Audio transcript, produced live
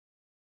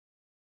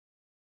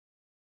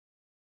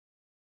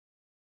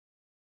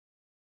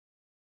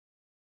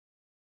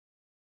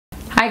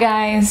Hi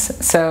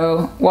guys,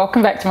 so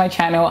welcome back to my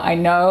channel. I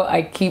know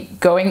I keep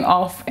going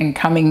off and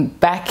coming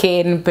back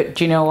in, but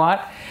do you know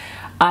what?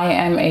 I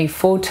am a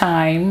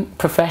full-time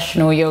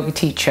professional yoga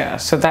teacher.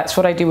 So that's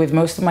what I do with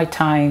most of my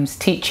times,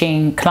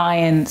 teaching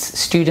clients,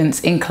 students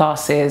in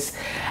classes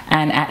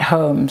and at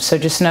home. So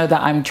just know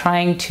that I'm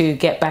trying to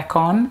get back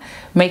on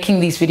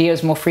making these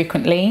videos more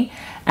frequently.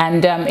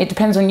 And it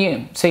depends on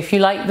you. So if you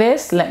like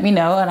this, let me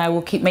know and I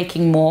will keep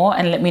making more,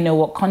 and let me know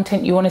what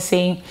content you want to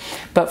see.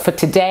 But for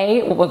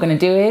today, what we're going to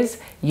do is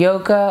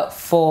yoga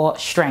for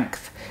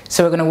strength.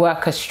 So we're going to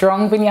work a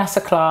strong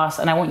vinyasa class,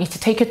 and I want you to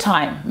take your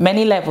time,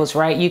 many levels,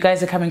 right? You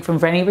guys are coming from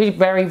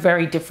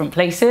very different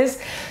places.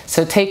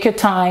 So take your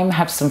time,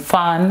 have some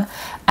fun,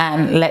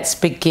 and let's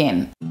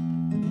begin.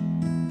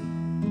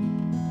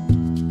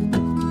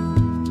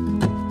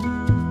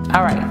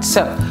 All right,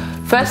 so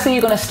firstly,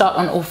 you're going to start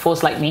on all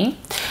fours like me.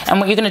 And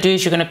what you're going to do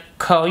is you're going to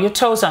curl your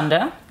toes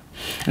under.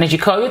 And as you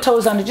curl your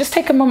toes under, just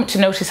take a moment to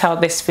notice how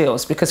this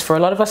feels, because for a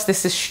lot of us,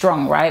 this is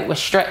strong, right? We're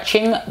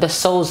stretching the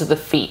soles of the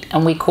feet,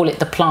 and we call it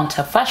the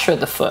plantar fascia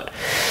of the foot.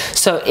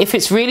 So if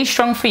it's really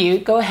strong for you,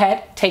 go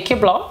ahead, take your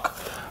block,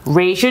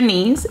 raise your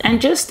knees,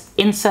 and just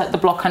insert the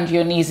block under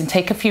your knees and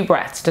take a few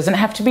breaths. It doesn't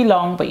have to be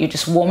long, but you're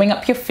just warming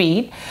up your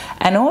feet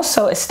and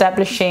also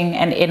establishing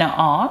an inner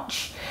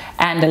arch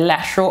and a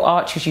lateral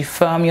arch as you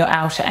firm your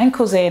outer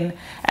ankles in,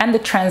 and the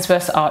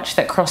transverse arch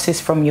that crosses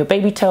from your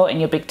baby toe and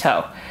your big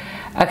toe.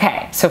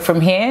 Okay, so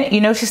from here, you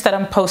notice that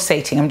I'm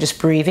pulsating. I'm just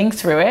breathing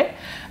through it.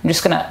 I'm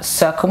just gonna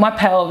circle my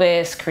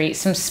pelvis, create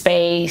some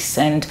space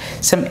and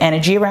some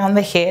energy around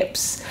the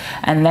hips.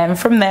 And then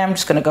from there, I'm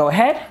just gonna go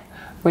ahead,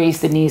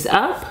 raise the knees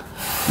up,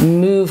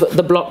 move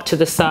the block to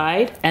the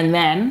side, and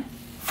then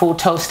full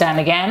toe stand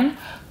again,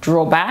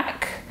 draw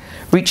back,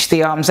 reach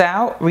the arms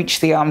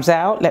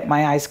out, let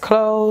my eyes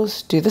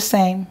close, do the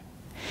same.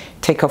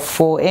 Take a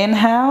full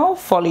inhale,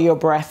 follow your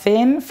breath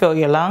in, fill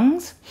your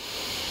lungs,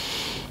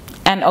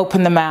 and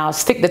open the mouth,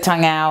 stick the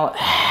tongue out,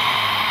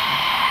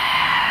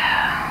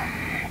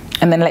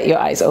 and then let your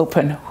eyes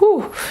open.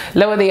 Whew.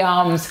 Lower the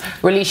arms,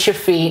 release your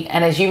feet,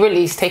 and as you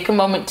release, take a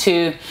moment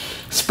to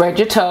spread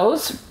your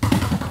toes,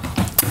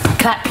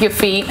 clap your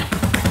feet,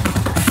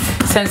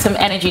 send some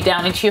energy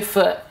down into your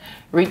foot.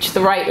 Reach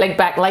the right leg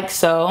back like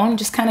so, and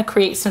just kind of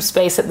create some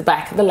space at the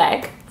back of the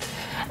leg.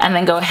 And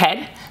then go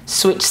ahead,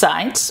 switch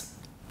sides.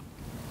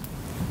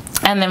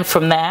 And then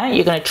from there,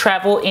 you're going to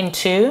travel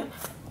into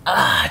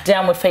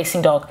downward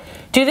facing dog.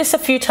 Do this a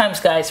few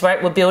times, guys,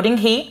 right? We're building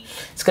heat.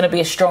 It's going to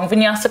be a strong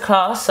vinyasa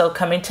class, so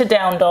come into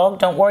down dog.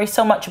 Don't worry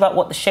so much about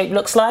what the shape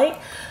looks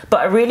like, but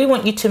I really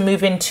want you to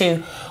move into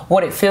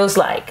what it feels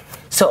like.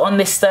 So on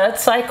this third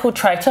cycle,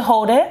 try to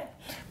hold it.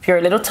 If you're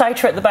a little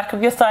tighter at the back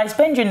of your thighs,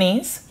 bend your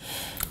knees.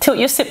 Tilt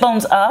your sit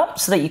bones up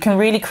so that you can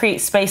really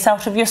create space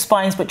out of your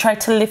spines, but try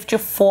to lift your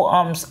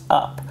forearms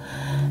up.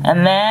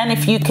 And then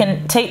if you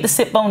can take the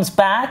sit bones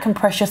back and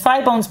press your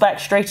thigh bones back,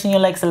 straighten your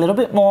legs a little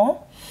bit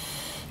more.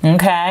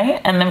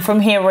 Okay, and then from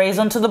here, raise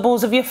onto the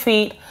balls of your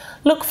feet,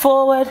 look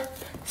forward,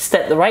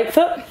 step the right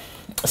foot,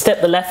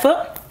 step the left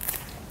foot,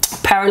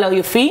 parallel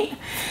your feet,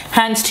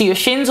 hands to your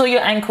shins or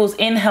your ankles,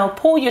 inhale,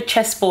 pull your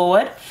chest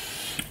forward,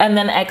 and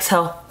then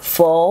exhale,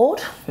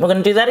 fold. We're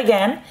gonna do that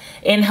again.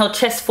 Inhale,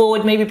 chest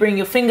forward, maybe bring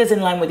your fingers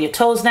in line with your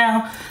toes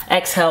now.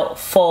 Exhale,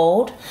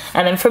 fold.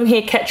 And then from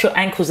here, catch your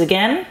ankles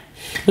again.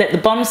 Let the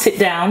bum sit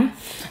down,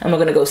 and we're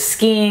gonna go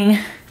skiing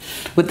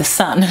with the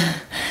sun.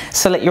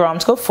 So let your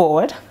arms go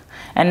forward.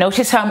 And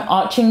notice how I'm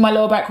arching my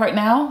lower back right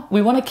now.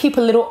 We wanna keep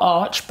a little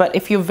arch, but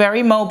if you're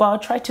very mobile,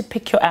 try to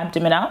pick your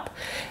abdomen up.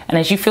 And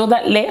as you feel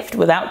that lift,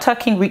 without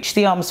tucking, reach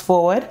the arms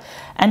forward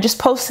and just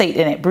pulsate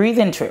in it, breathe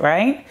into it,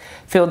 right?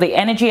 Feel the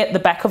energy at the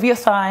back of your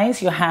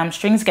thighs, your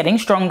hamstrings getting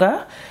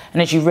stronger.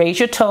 And as you raise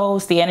your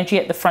toes, the energy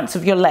at the fronts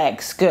of your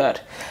legs, good.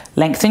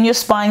 Lengthen your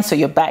spine so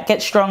your back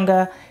gets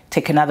stronger.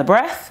 Take another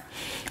breath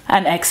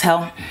and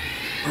exhale,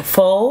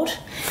 fold.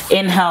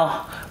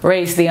 Inhale,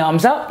 raise the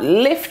arms up,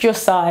 lift your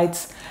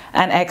sides,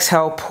 and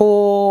exhale,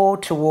 pull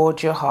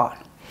towards your heart.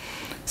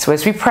 So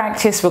as we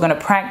practice, we're gonna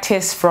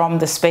practice from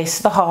the space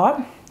of the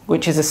heart,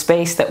 which is a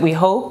space that we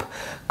hope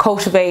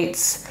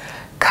cultivates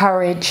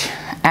courage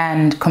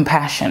and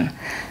compassion.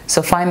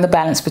 So find the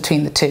balance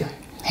between the two.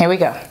 Here we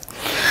go.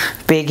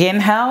 Big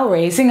inhale,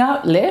 raising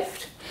up,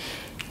 lift,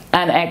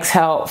 and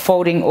exhale,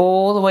 folding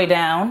all the way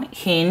down,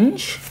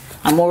 hinge.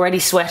 I'm already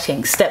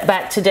sweating. Step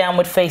back to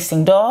downward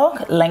facing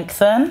dog,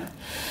 lengthen.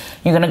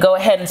 You're gonna go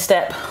ahead and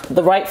step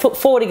the right foot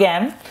forward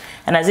again.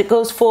 And as it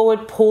goes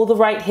forward, pull the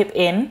right hip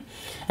in.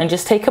 And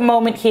just take a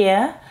moment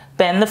here,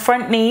 bend the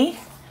front knee,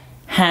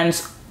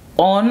 hands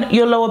on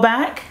your lower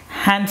back,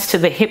 hands to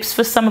the hips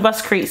for some of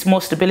us creates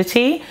more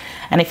stability.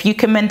 And if you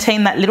can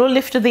maintain that little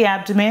lift of the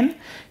abdomen,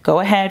 go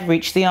ahead,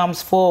 reach the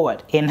arms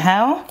forward.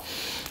 Inhale,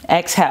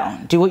 exhale.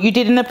 Do what you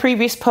did in the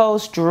previous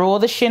pose, draw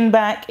the shin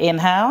back,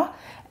 inhale,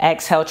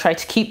 exhale. Try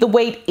to keep the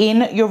weight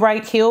in your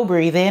right heel,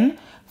 breathe in,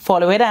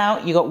 follow it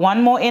out. You got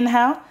one more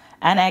inhale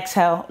and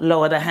exhale,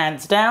 lower the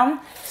hands down,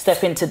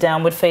 step into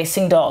downward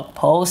facing dog,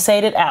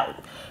 pulsate it out.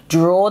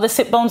 Draw the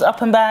sit bones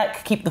up and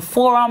back, keep the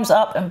forearms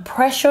up and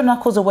press your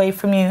knuckles away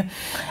from you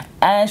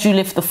as you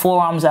lift the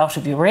forearms out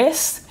of your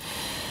wrist.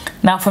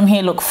 Now from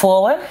here, look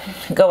forward,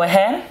 go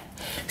ahead,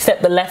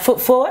 step the left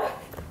foot forward.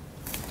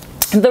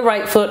 The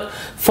right foot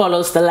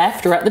follows the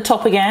left. You're at the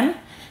top again.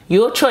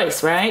 Your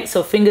choice, right?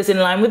 So fingers in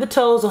line with the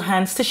toes or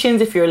hands to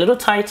shins if you're a little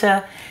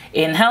tighter.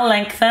 Inhale,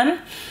 lengthen,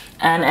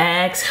 and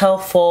exhale,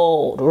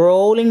 fold.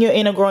 Rolling your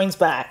inner groins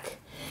back.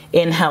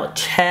 Inhale,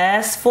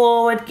 chest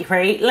forward,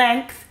 great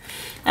length.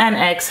 And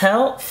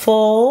exhale,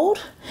 fold.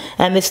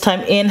 And this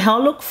time,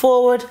 inhale, look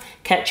forward,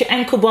 catch your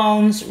ankle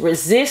bones,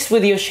 resist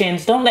with your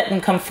shins, don't let them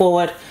come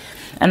forward.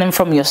 And then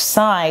from your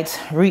sides,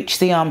 reach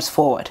the arms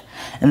forward.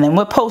 And then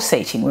we're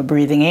pulsating, we're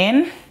breathing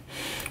in.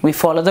 We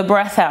follow the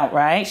breath out,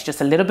 right? It's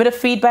just a little bit of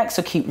feedback,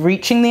 so keep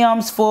reaching the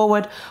arms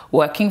forward,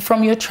 working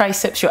from your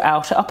triceps, your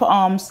outer upper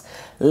arms.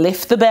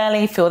 Lift the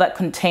belly, feel that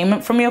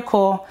containment from your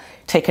core.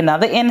 Take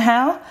another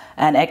inhale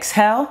and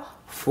exhale,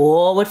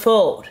 forward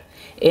fold.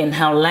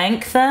 Inhale,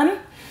 lengthen.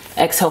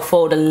 Exhale,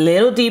 fold a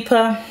little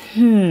deeper.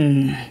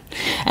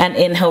 And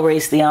inhale,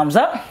 raise the arms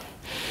up.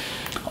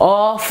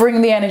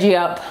 Offering the energy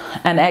up.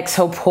 And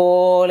exhale,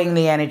 pulling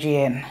the energy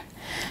in.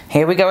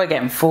 Here we go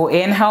again. Full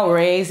inhale,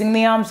 raising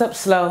the arms up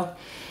slow.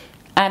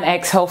 And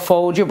exhale,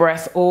 fold your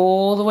breath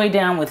all the way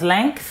down with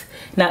length.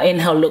 Now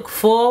inhale, look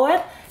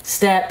forward.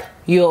 Step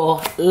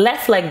your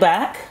left leg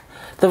back.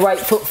 The right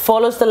foot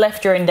follows the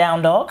left, you're in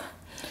down dog.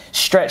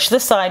 Stretch the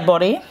side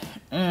body.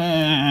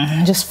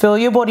 Just feel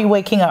your body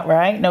waking up,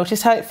 right?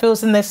 Notice how it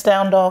feels in this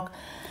down dog.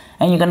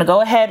 And you're gonna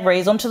go ahead,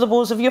 raise onto the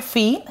balls of your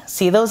feet.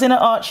 See those inner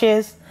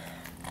arches.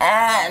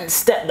 And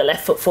step the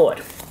left foot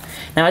forward.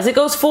 Now as it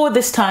goes forward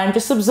this time,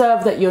 just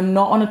observe that you're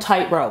not on a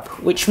tightrope,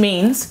 which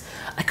means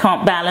I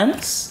can't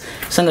balance.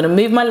 So I'm gonna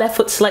move my left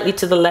foot slightly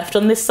to the left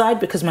on this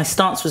side because my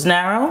stance was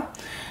narrow.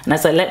 And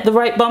as I let the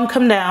right bum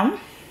come down,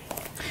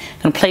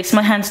 I'm gonna place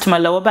my hands to my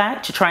lower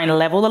back to try and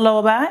level the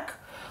lower back,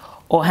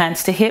 or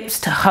hands to hips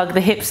to hug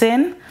the hips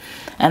in.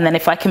 And then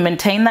if I can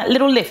maintain that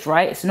little lift,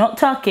 right? It's not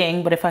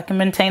tucking, but if I can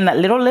maintain that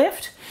little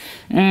lift,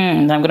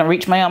 then I'm gonna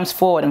reach my arms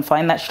forward and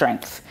find that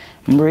strength.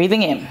 I'm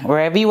breathing in.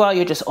 Wherever you are,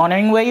 you're just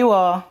honoring where you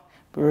are.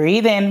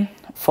 Breathe in,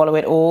 follow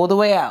it all the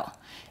way out.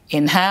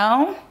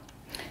 Inhale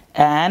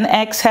and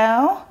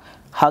exhale.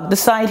 Hug the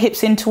side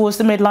hips in towards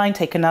the midline.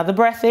 Take another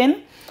breath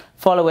in,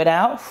 follow it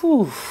out.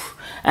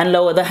 And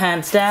lower the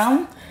hands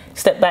down.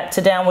 Step back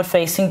to downward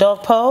facing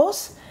dog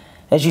pose.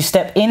 As you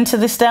step into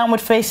this downward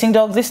facing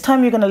dog, this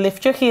time you're gonna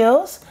lift your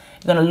heels.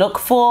 You're gonna look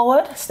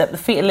forward, step the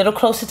feet a little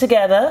closer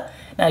together.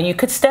 Now you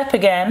could step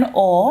again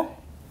or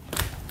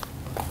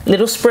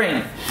little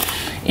spring.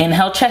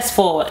 Inhale, chest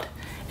forward.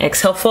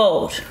 Exhale,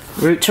 fold.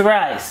 Root to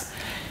rise.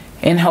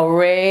 Inhale,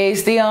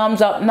 raise the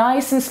arms up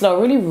nice and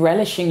slow, really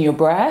relishing your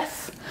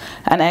breath.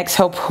 And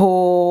exhale,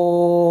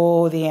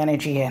 pull the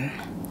energy in.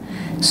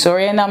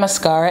 Surya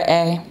Namaskara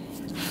A.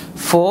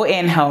 Full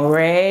inhale,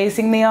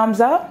 raising the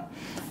arms up.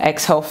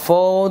 Exhale,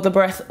 fold the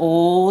breath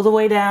all the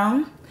way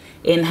down.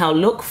 Inhale,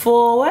 look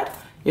forward.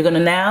 You're gonna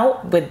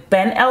now, with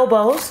bent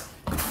elbows,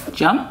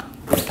 jump.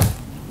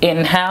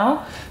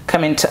 Inhale,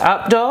 come into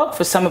up dog.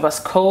 For some of us,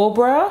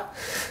 cobra.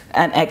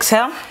 And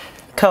exhale,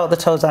 curl the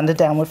toes under,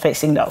 downward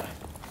facing dog.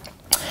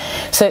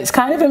 So it's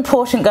kind of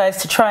important,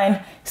 guys, to try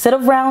and, instead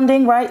of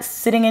rounding, right,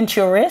 sitting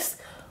into your wrist,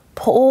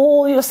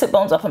 pull your sit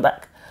bones up and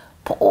back.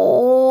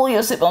 Pull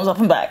your sit bones up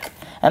and back.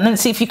 And then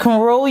see if you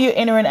can roll your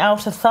inner and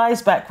outer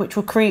thighs back, which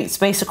will create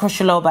space across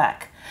your lower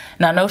back.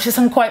 Now notice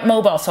I'm quite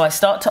mobile, so I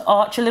start to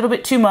arch a little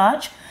bit too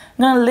much.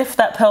 I'm gonna lift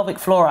that pelvic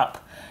floor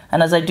up.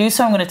 And as I do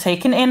so, I'm gonna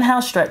take an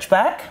inhale, stretch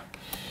back.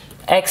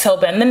 Exhale,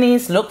 bend the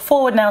knees, look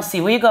forward now, see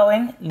where you're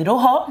going. Little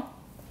hop.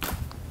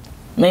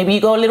 Maybe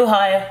you go a little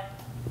higher.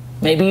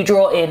 Maybe you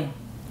draw in.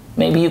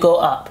 Maybe you go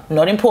up.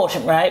 Not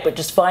important, right? But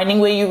just finding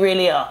where you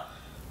really are.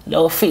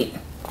 Lower feet.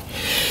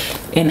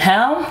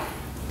 Inhale,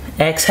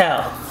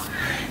 exhale.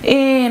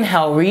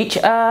 Inhale, reach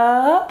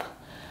up,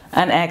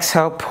 and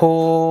exhale,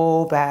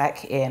 pull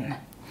back in.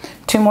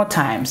 2 more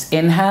times.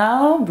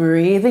 Inhale,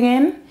 breathing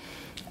in,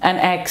 and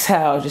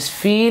exhale, just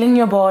feeling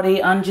your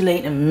body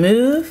undulate and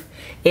move.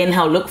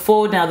 Inhale, look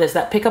forward. Now there's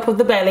that pickup of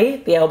the belly,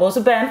 the elbows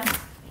are bent.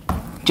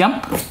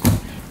 Jump.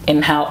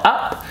 Inhale,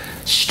 up,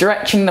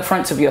 stretching the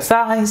fronts of your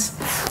thighs.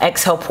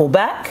 Exhale, pull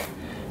back.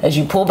 As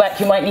you pull back,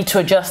 you might need to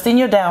adjust in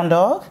your down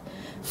dog.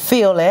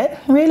 Feel it.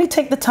 Really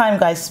take the time,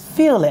 guys.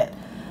 Feel it.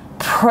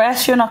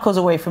 Press your knuckles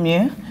away from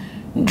you.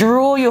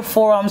 Draw your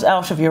forearms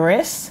out of your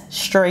wrists.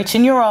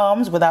 Straighten your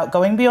arms without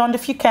going beyond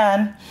if you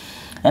can.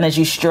 And as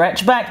you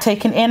stretch back,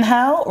 take an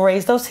inhale,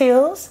 raise those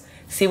heels.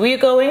 See where you're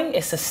going.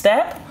 It's a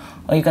step,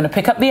 or you're going to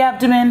pick up the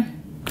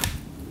abdomen.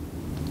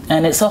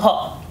 And it's a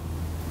hop.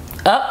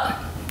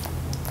 Up.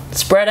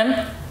 Spread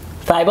them.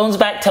 Thigh bones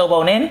back,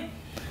 tailbone in.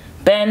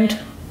 Bend.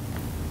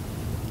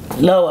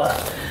 Lower.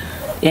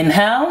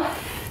 Inhale.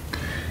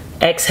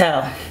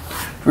 Exhale.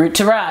 Root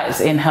to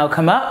rise. Inhale,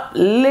 come up,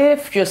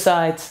 lift your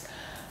sides,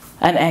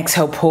 and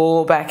exhale,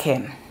 pull back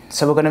in.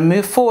 So we're gonna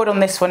move forward on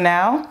this one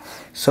now.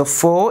 So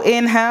full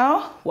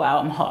inhale, wow,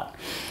 I'm hot.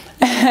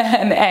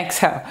 and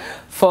exhale.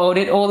 Fold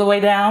it all the way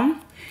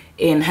down.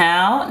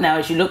 Inhale. Now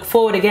as you look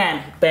forward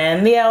again,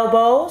 bend the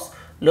elbows,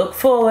 look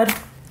forward,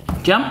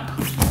 jump.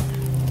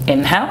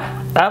 Inhale,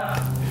 up,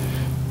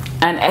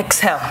 and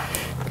exhale,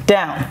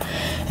 down.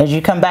 As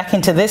you come back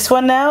into this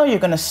one now, you're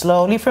gonna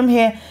slowly from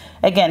here,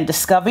 again,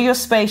 discover your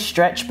space,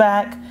 stretch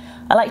back.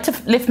 I like to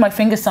lift my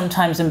fingers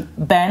sometimes and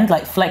bend,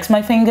 like flex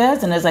my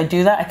fingers, and as I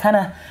do that, I kind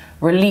of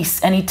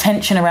release any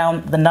tension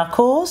around the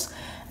knuckles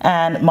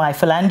and my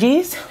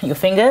phalanges, your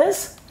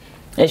fingers.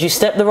 As you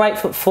step the right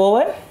foot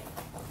forward,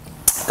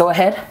 go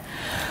ahead,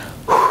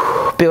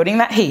 building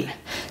that heat.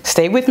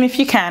 Stay with me if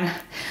you can.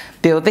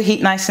 Build the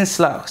heat nice and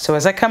slow. So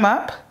as I come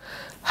up,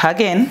 hug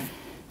in,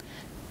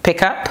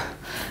 pick up,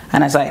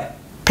 and as I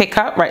pick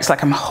up, right, it's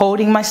like I'm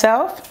holding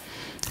myself.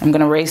 I'm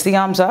gonna raise the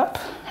arms up,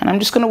 and I'm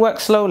just gonna work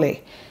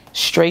slowly.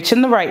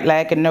 Straighten the right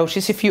leg, and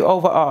notice if you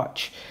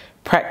overarch.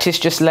 Practice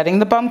just letting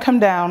the bum come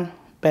down,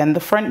 bend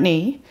the front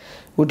knee.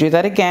 We'll do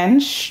that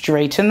again.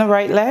 Straighten the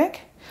right leg,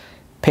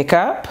 pick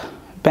up,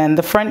 bend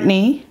the front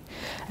knee.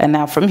 And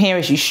now from here,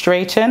 as you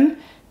straighten,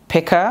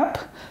 pick up,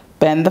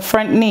 bend the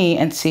front knee,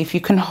 and see if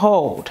you can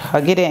hold.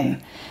 Hug it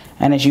in.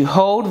 And as you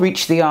hold,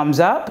 reach the arms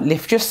up,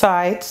 lift your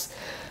sides,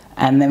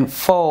 and then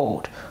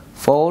fold.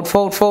 Fold,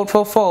 fold, fold,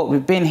 fold, fold.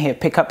 We've been here.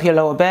 Pick up your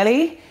lower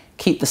belly.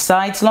 Keep the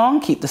sides long,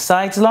 keep the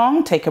sides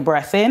long. Take a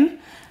breath in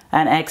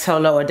and exhale,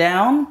 lower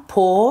down.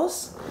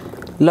 Pause.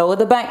 Lower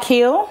the back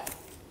heel.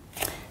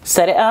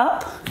 Set it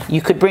up.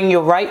 You could bring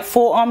your right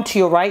forearm to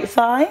your right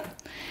thigh.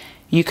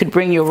 You could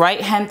bring your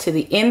right hand to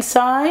the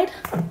inside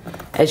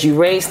as you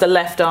raise the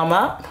left arm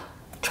up.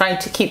 Trying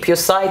to keep your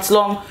sides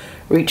long.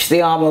 Reach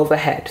the arm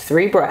overhead.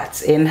 3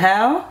 breaths.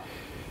 Inhale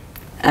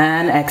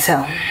and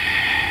exhale.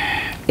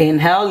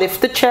 Inhale,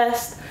 lift the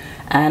chest,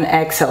 and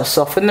exhale.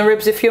 Soften the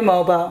ribs if you're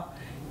mobile.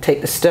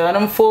 Take the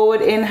sternum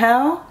forward,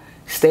 inhale.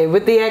 Stay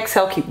with the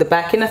exhale, keep the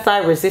back inner thigh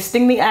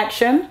resisting the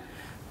action.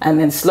 And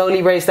then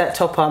slowly raise that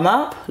top arm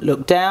up,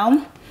 look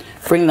down.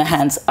 Bring the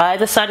hands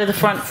either side of the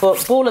front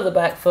foot, ball of the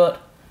back foot.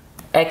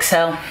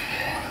 Exhale,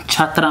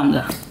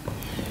 chaturanga.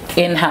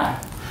 Inhale,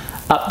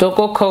 up dog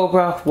or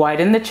cobra,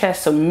 widen the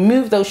chest, so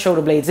move those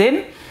shoulder blades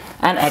in.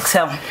 And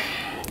exhale,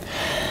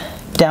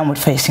 downward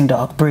facing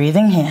dog,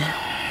 breathing here.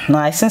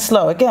 Nice and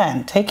slow,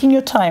 again, taking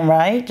your time,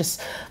 right?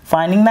 Just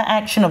finding the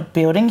action of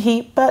building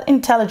heat, but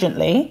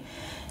intelligently.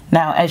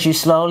 Now, as you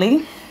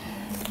slowly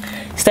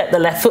step the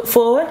left foot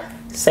forward,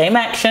 same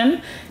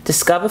action,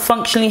 discover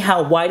functionally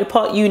how wide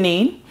apart you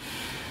need,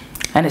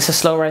 and it's a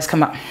slow rise,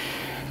 come up.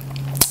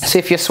 So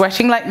if you're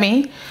sweating like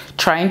me,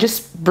 try and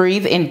just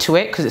breathe into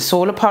it, because it's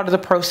all a part of the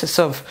process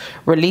of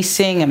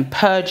releasing and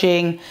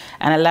purging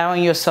and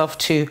allowing yourself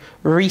to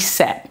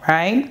reset,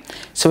 right?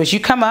 So as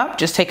you come up,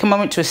 just take a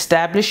moment to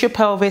establish your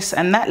pelvis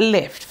and that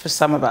lift for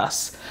some of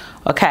us.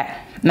 Okay,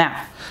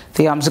 now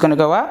the arms are going to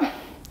go up.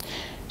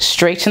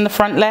 Straighten the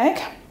front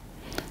leg.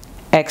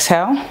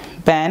 Exhale,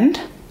 bend.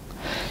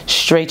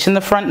 Straighten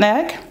the front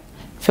leg.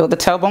 Feel the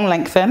tailbone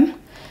lengthen.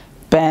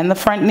 Bend the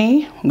front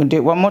knee. I'm going to do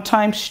it one more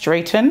time.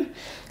 Straighten.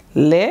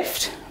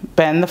 Lift,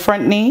 bend the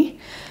front knee,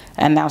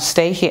 and now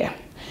stay here.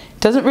 It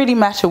doesn't really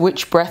matter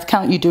which breath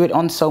count you do it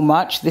on so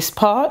much, this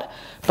part,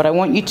 but I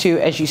want you to,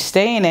 as you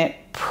stay in it,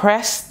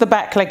 press the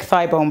back leg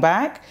thigh bone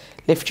back,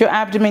 lift your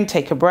abdomen,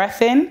 take a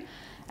breath in,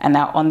 and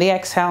now on the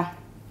exhale,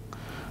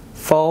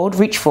 fold,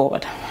 reach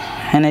forward.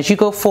 And as you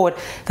go forward,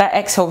 that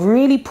exhale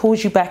really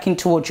pulls you back in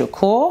towards your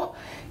core.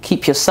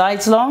 Keep your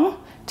sides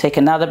long, take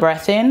another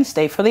breath in,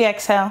 stay for the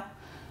exhale,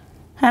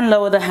 and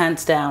lower the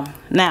hands down.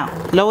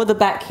 Now, lower the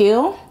back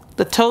heel.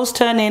 The toes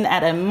turn in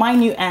at a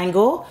minute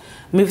angle.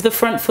 Move the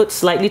front foot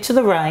slightly to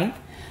the right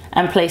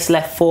and place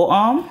left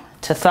forearm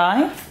to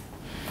thigh.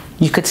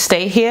 You could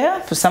stay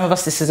here. For some of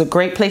us, this is a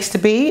great place to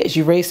be as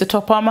you raise the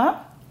top arm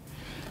up.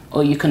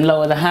 Or you can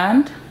lower the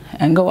hand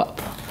and go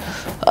up.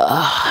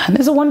 And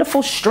there's a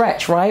wonderful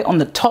stretch, right, on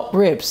the top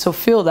ribs. So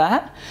feel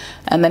that.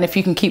 And then if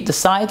you can keep the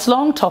sides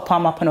long, top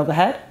arm up and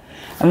overhead.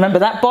 And remember,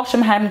 that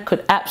bottom hand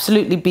could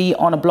absolutely be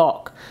on a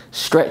block.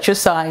 Stretch your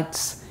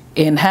sides.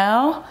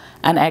 Inhale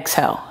and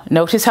exhale.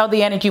 Notice how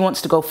the energy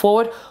wants to go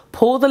forward.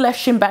 Pull the left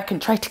shin back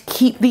and try to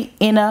keep the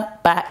inner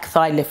back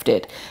thigh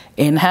lifted.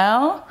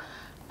 Inhale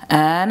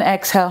and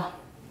exhale.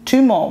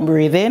 2 more.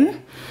 Breathe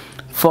in.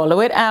 Follow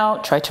it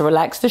out. Try to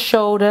relax the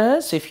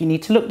shoulders. If you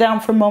need to look down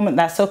for a moment,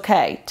 that's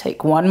okay.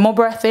 Take 1 more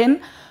breath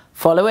in.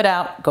 Follow it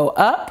out. Go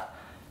up.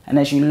 And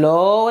as you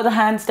lower the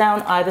hands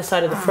down either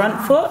side of the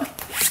front foot,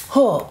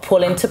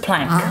 pull into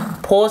plank.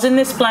 Pause in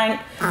this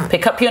plank.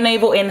 Pick up your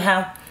navel.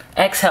 Inhale.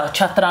 Exhale.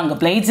 Chaturanga.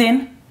 Blades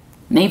in.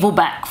 Navel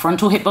back.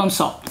 Frontal hip bone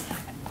soft.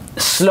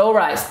 Slow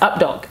rise. Up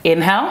dog.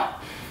 Inhale.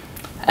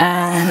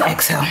 And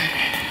exhale.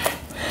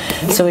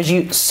 So as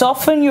you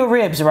soften your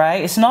ribs,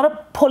 right? It's not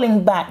a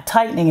pulling back,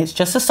 tightening. It's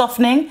just a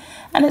softening.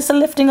 And it's a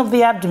lifting of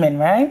the abdomen,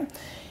 right?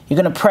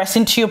 You're going to press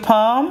into your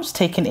palms.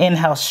 Take an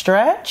inhale.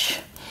 Stretch.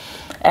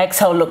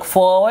 Exhale. Look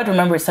forward.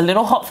 Remember, it's a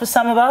little hot for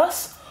some of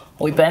us.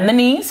 We bend the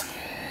knees.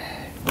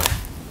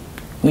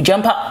 We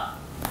jump up.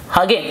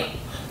 Hug in.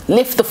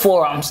 Lift the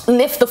forearms.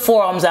 Lift the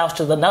forearms out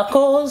to the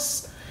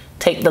knuckles.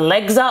 Take the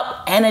legs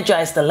up,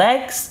 energize the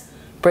legs.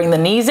 Bring the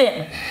knees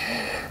in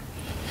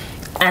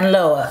and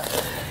lower.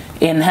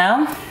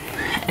 Inhale,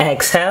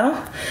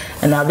 exhale.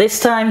 And now this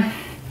time,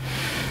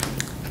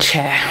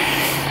 chair.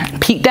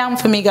 Peek down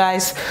for me,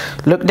 guys.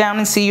 Look down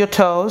and see your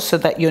toes so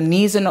that your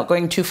knees are not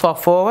going too far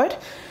forward.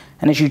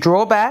 And as you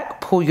draw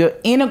back, pull your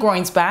inner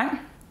groins back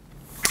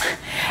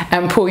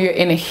and pull your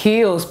inner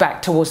heels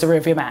back towards the rear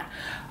of your mat.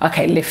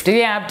 Okay, lift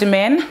the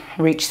abdomen,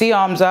 reach the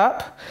arms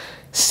up,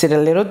 sit a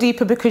little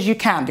deeper because you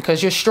can,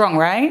 because you're strong,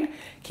 right?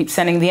 Keep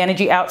sending the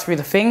energy out through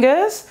the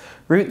fingers.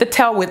 Root the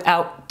tail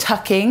without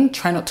tucking.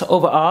 Try not to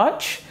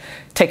overarch.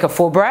 Take a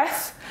full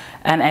breath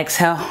and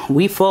exhale,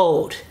 we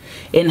fold.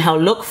 Inhale,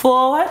 look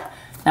forward.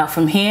 Now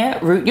from here,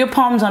 root your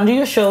palms under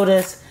your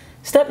shoulders.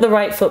 Step the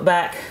right foot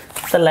back,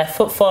 the left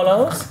foot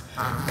follows.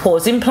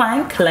 Pause in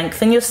plank,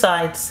 lengthen your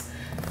sides.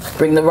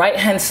 Bring the right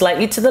hand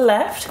slightly to the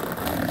left.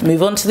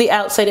 Move on to the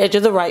outside edge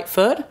of the right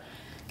foot.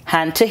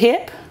 Hand to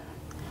hip.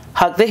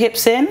 Hug the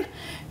hips in.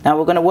 Now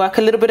we're gonna work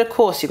a little bit of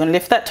core. So you're gonna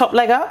lift that top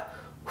leg up,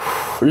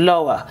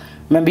 lower.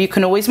 Remember, you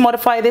can always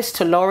modify this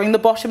to lowering the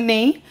bottom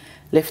knee.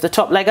 Lift the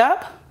top leg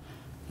up,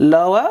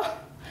 lower.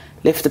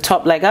 Lift the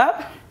top leg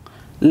up,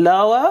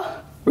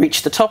 lower.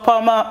 Reach the top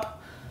arm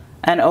up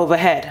and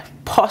overhead.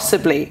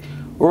 Possibly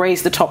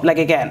raise the top leg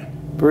again.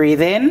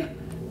 Breathe in,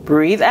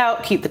 breathe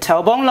out, keep the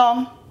tailbone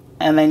long.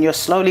 And then you're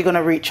slowly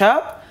gonna reach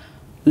up,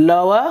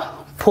 lower,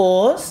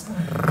 pause.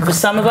 For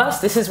some of us,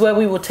 this is where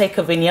we will take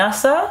a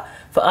vinyasa.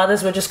 For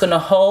others, we're just gonna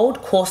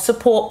hold, core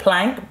support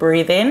plank,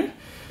 breathe in,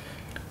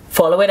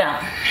 follow it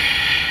out.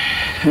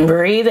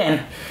 Breathe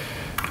in,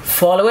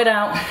 follow it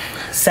out.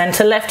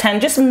 Center left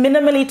hand just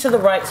minimally to the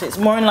right so it's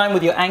more in line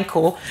with your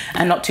ankle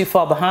and not too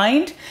far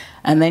behind.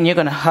 And then you're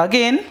gonna hug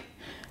in.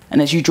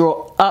 And as you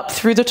draw up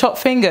through the top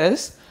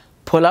fingers,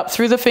 pull up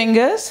through the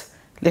fingers,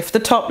 lift the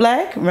top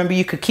leg. Remember,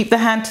 you could keep the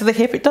hand to the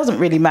hip. It doesn't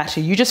really matter.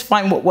 You just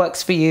find what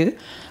works for you.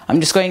 I'm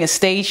just going a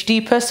stage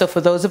deeper. So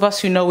for those of us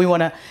who know we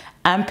wanna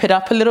amp it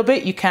up a little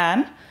bit, you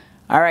can.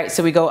 All right,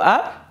 so we go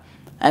up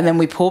and then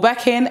we pull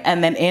back in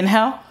and then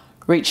inhale,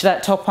 reach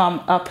that top arm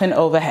up and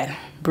overhead.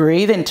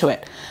 Breathe into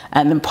it.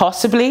 And then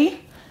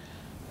possibly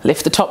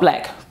lift the top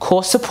leg.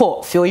 Core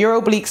support. Feel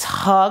your obliques.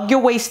 Hug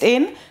your waist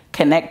in.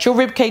 Connect your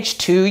rib cage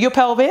to your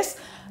pelvis.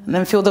 And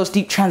then feel those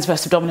deep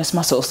transverse abdominis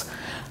muscles.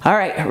 All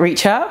right,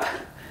 reach up.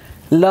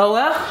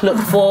 Lower. Look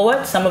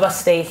forward. Some of us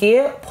stay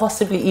here.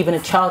 Possibly even a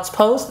child's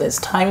pose. There's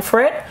time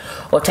for it.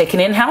 Or take an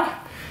inhale.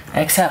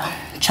 Exhale.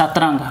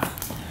 Chaturanga.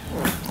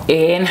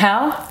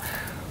 Inhale.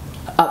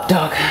 Up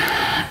dog.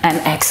 And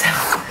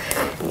exhale.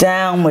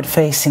 Downward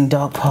facing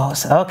dog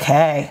pose.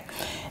 Okay.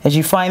 As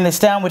you find this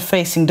downward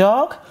facing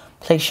dog,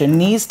 place your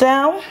knees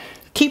down.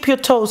 Keep your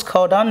toes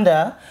curled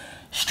under.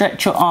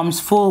 Stretch your arms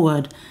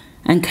forward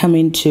and come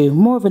into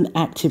more of an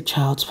active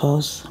child's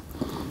pose.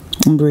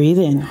 And breathe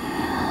in.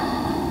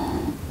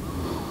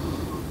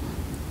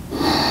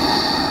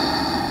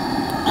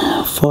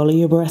 Follow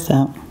your breath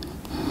out.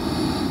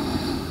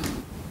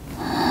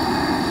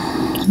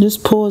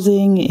 Just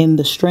pausing in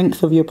the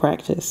strength of your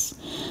practice.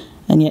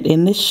 And yet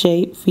in this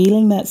shape,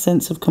 feeling that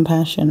sense of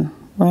compassion,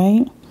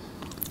 right?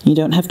 You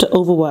don't have to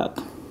overwork.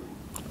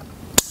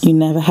 You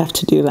never have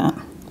to do that.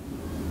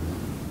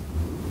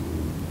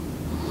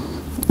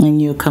 And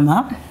you come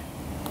up,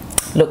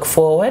 look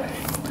forward,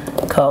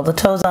 curl the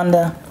toes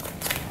under,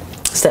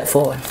 step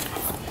forward.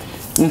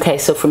 Okay,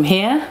 so from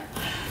here,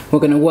 we're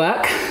gonna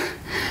work,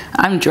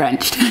 I'm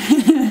drenched,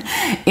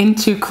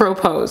 into crow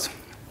pose.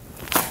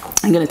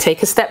 I'm gonna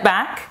take a step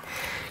back,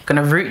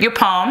 gonna root your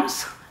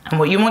palms, and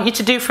what you want you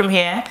to do from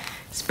here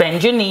is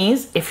bend your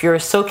knees. If you're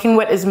as soaking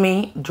wet as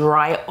me,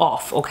 dry it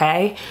off,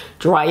 okay?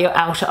 Dry your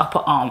outer upper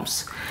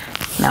arms.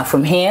 Now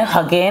from here,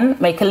 hug in,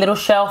 make a little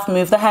shelf,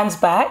 move the hands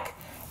back.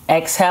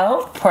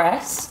 Exhale,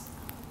 press,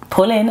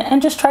 pull in, and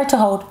just try to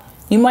hold.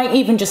 You might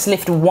even just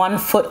lift one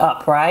foot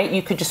up, right?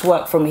 You could just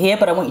work from here,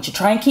 but I want you to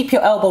try and keep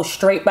your elbows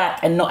straight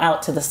back and not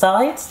out to the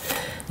sides.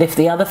 Lift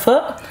the other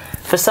foot.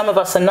 For some of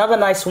us, another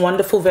nice,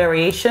 wonderful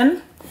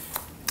variation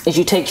is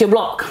you take your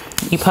block.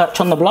 You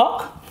perch on the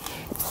block,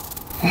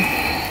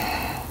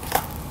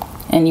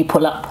 and you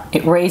pull up.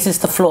 It raises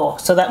the floor.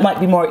 So that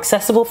might be more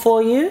accessible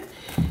for you.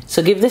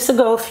 So give this a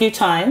go a few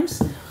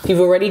times. If you've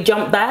already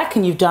jumped back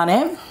and you've done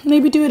it,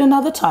 maybe do it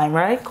another time,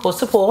 right? Core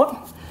support.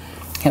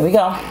 Here we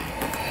go.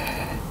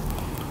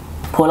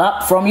 Pull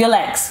up from your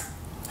legs.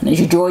 And as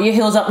you draw your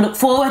heels up, look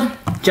forward,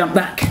 jump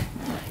back.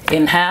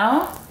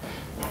 Inhale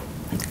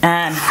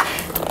and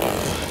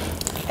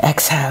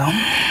exhale.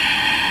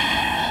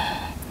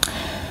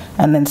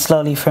 And then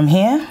slowly from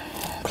here,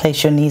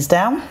 place your knees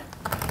down.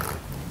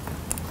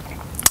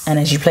 And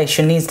as you place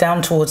your knees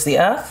down towards the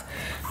earth,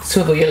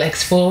 swivel your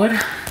legs forward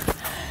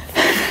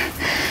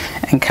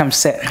and come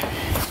sit.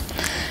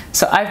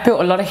 So I've built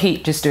a lot of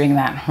heat just doing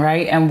that,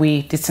 right? And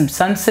we did some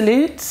sun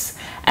salutes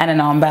and an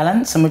arm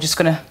balance, and we're just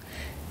gonna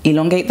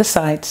elongate the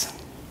sides.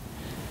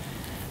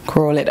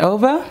 Crawl it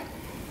over,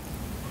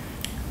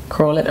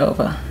 crawl it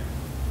over,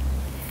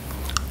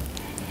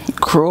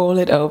 crawl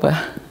it over,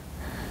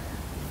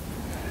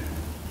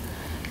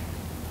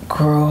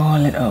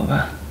 crawl it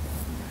over.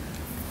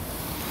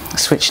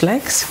 Switch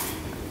legs.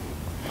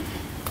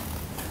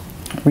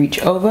 Reach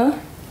over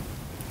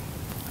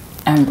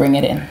and bring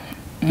it in.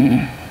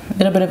 A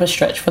little bit of a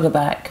stretch for the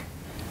back.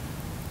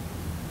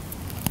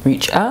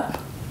 Reach up,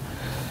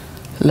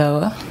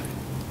 lower,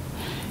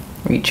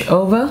 reach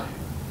over,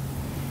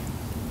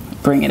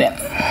 bring it in.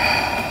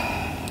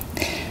 A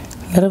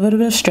little bit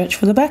of a stretch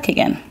for the back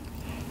again.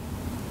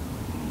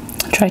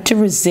 Try to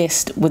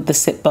resist with the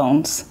sit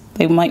bones.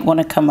 They might want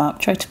to come up.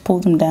 Try to pull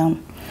them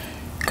down.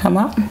 Come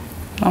up.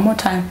 One more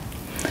time.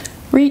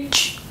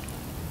 Reach.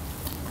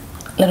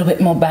 A little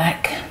bit more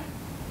back.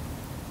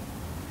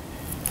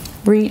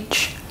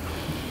 Reach.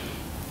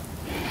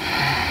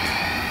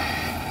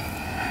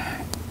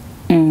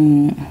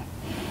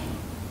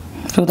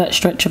 Feel that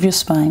stretch of your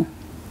spine.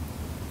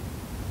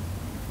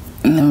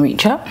 And then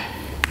reach up.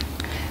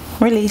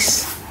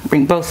 Release.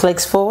 Bring both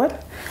legs forward.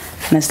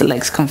 And as the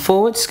legs come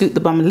forward, scoot the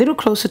bum a little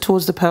closer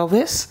towards the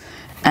pelvis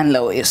and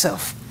lower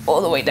yourself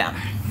all the way down.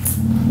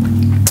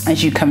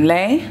 As you come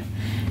lay,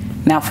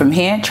 now from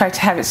here, try to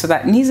have it so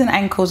that knees and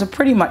ankles are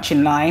pretty much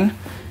in line.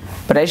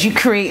 But as you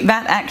create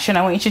that action,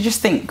 I want you to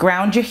just think,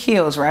 ground your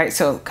heels, right?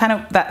 So kind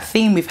of that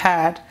theme we've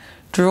had,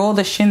 draw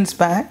the shins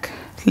back,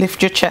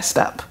 lift your chest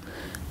up.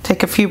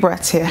 Take a few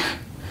breaths here.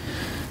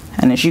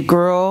 And as you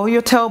grow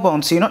your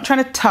tailbone, so you're not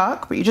trying to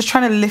tuck, but you're just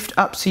trying to lift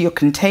up so you're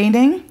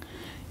containing.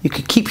 You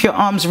could keep your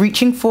arms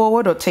reaching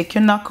forward or take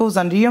your knuckles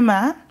under your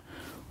mat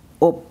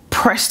or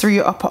press through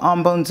your upper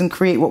arm bones and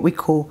create what we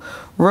call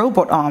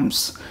robot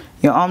arms.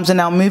 Your arms are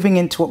now moving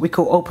into what we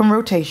call open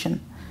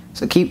rotation.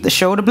 So keep the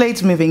shoulder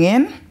blades moving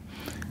in.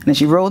 And as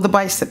you roll the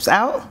biceps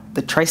out,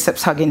 the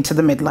triceps hug into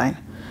the midline.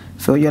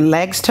 Feel your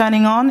legs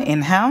turning on.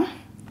 Inhale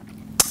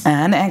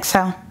and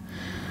exhale.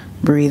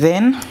 Breathe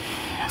in.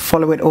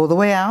 Follow it all the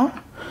way out.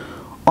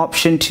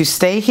 Option to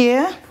stay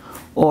here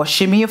or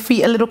shimmy your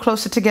feet a little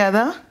closer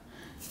together.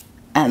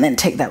 And then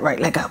take that right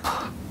leg up.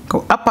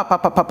 Go up, up,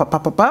 up, up, up, up,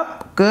 up, up,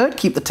 up. Good.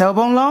 Keep the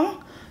tailbone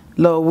long.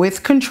 Lower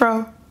with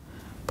control.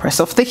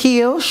 Press off the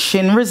heel.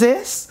 Shin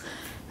resist.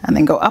 And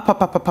then go up,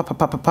 up, up, up, up,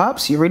 up, up, up, up.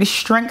 So you're really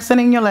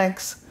strengthening your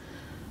legs.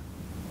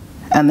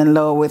 And then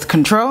lower with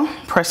control.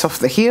 Press off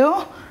the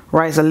heel.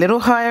 Rise a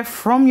little higher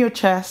from your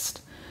chest.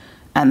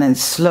 And then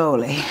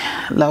slowly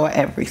lower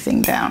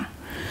everything down.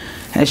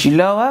 As you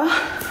lower,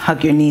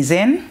 hug your knees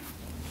in.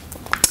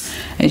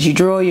 As you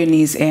draw your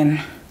knees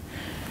in,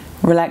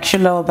 relax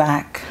your lower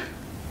back.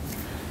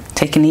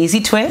 Take an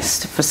easy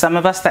twist. For some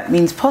of us, that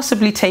means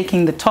possibly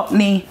taking the top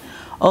knee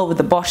over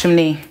the bottom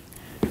knee.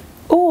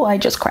 Oh, I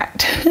just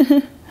cracked.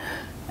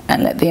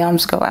 And let the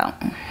arms go out.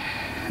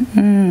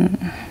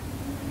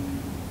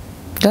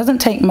 Doesn't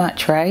take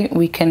much, right?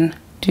 We can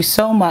do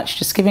so much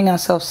just giving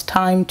ourselves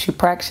time to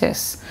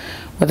practice.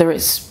 Whether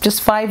it's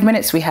just 5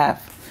 minutes we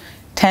have,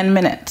 10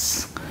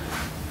 minutes,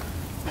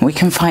 we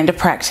can find a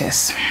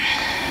practice.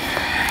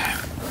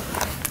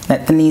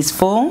 Let the knees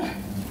fall.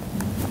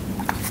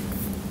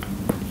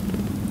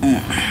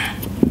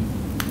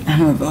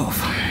 And revolve.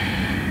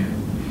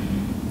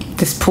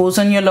 This pulls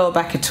on your lower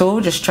back at all.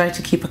 Just try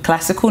to keep a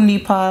classical knee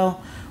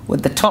pile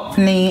with the top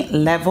knee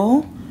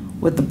level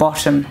with the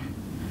bottom,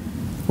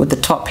 with the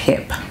top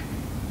hip.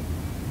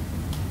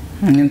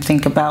 And then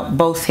think about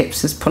both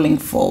hips as pulling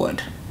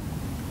forward.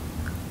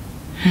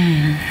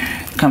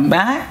 Come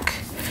back.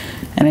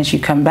 And as you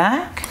come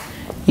back,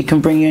 you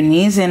can bring your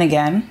knees in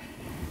again.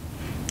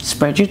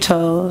 Spread your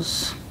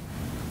toes.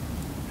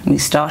 We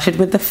started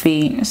with the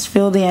feet. Just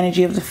feel the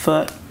energy of the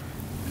foot.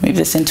 Move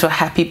this into a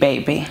happy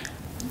baby.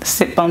 The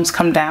sit bones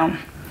come down.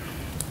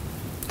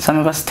 Some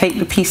of us take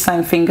the peace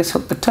sign fingers,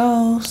 hook the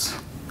toes.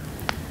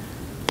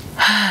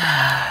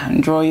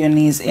 And draw your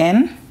knees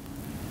in.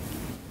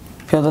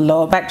 Feel the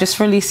lower back just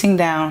releasing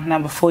down. Now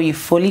before you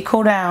fully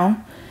cool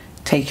down,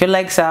 take your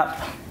legs up.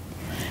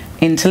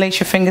 Interlace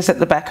your fingers at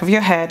the back of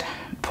your head.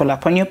 Pull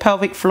up on your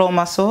pelvic floor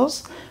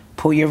muscles.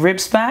 Pull your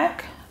ribs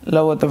back.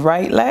 Lower the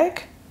right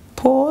leg.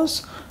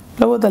 Pause.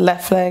 Lower the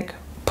left leg.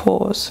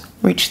 Pause.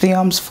 Reach the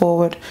arms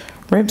forward.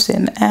 Ribs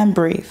in and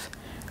breathe.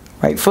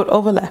 Right foot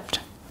over left.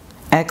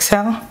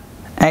 Exhale.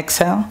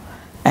 Exhale.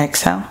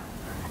 Exhale.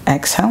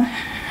 Exhale.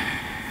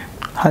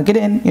 Hug it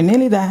in. You're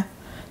nearly there.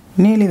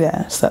 Nearly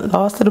there. It's that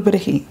last little bit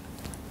of heat.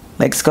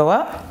 Legs go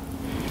up.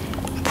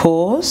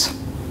 Pause.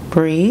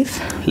 Breathe.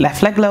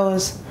 Left leg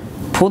lowers.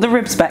 Pull the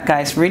ribs back,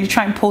 guys. Really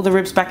try and pull the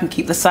ribs back and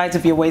keep the sides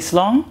of your waist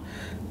long.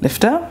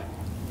 Lift up.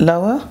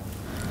 Lower.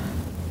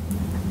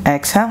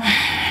 Exhale.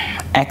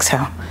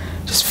 Exhale.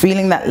 Just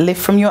feeling that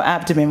lift from your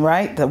abdomen,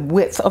 right? The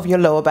width of your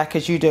lower back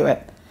as you do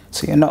it.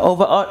 So you're not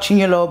overarching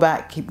your lower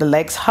back. Keep the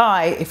legs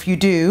high if you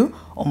do,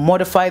 or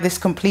modify this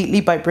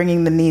completely by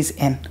bringing the knees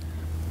in.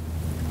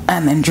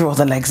 And then draw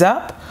the legs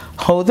up.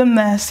 Hold them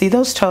there. See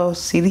those toes.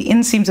 See the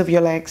inseams of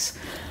your legs.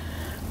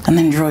 And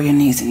then draw your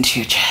knees into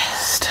your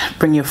chest.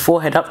 Bring your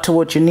forehead up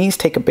towards your knees.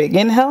 Take a big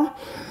inhale.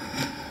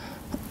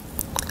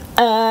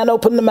 And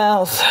open the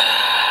mouth.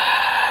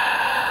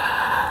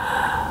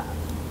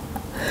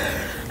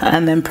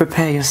 And then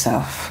prepare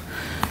yourself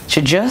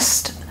to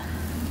just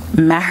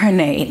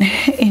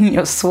marinate in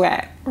your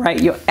sweat. right?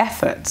 Your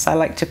efforts, I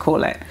like to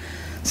call it.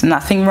 So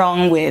nothing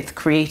wrong with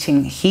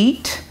creating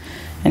heat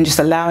and just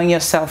allowing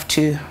yourself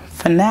to,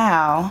 for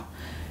now,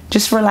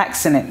 just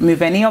relax in it.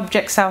 Move any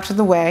objects out of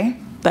the way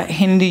that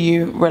hinder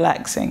you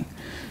relaxing.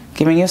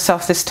 Giving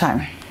yourself this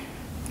time.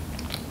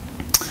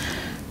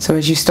 So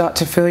as you start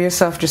to feel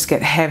yourself just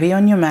get heavy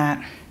on your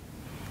mat,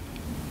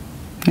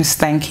 just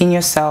thanking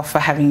yourself for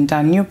having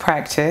done your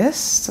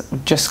practice,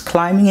 just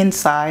climbing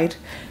inside,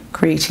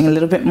 creating a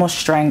little bit more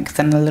strength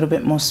and a little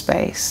bit more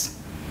space.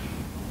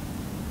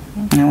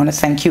 And I want to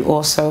thank you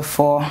also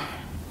for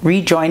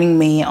rejoining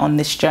me on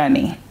this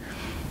journey.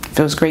 It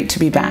feels great to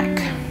be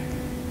back.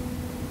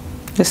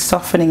 Just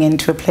softening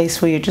into a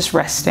place where you're just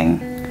resting.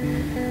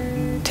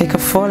 Take a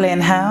full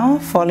inhale,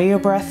 follow your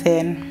breath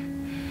in.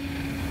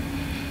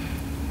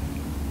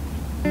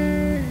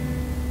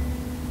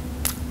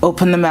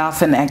 Open the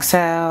mouth and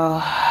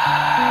exhale.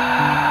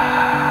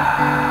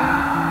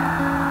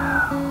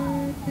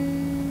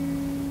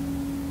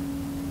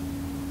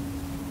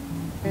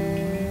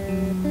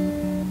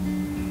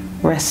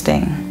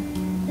 Resting.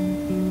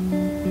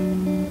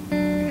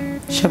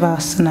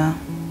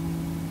 Shavasana.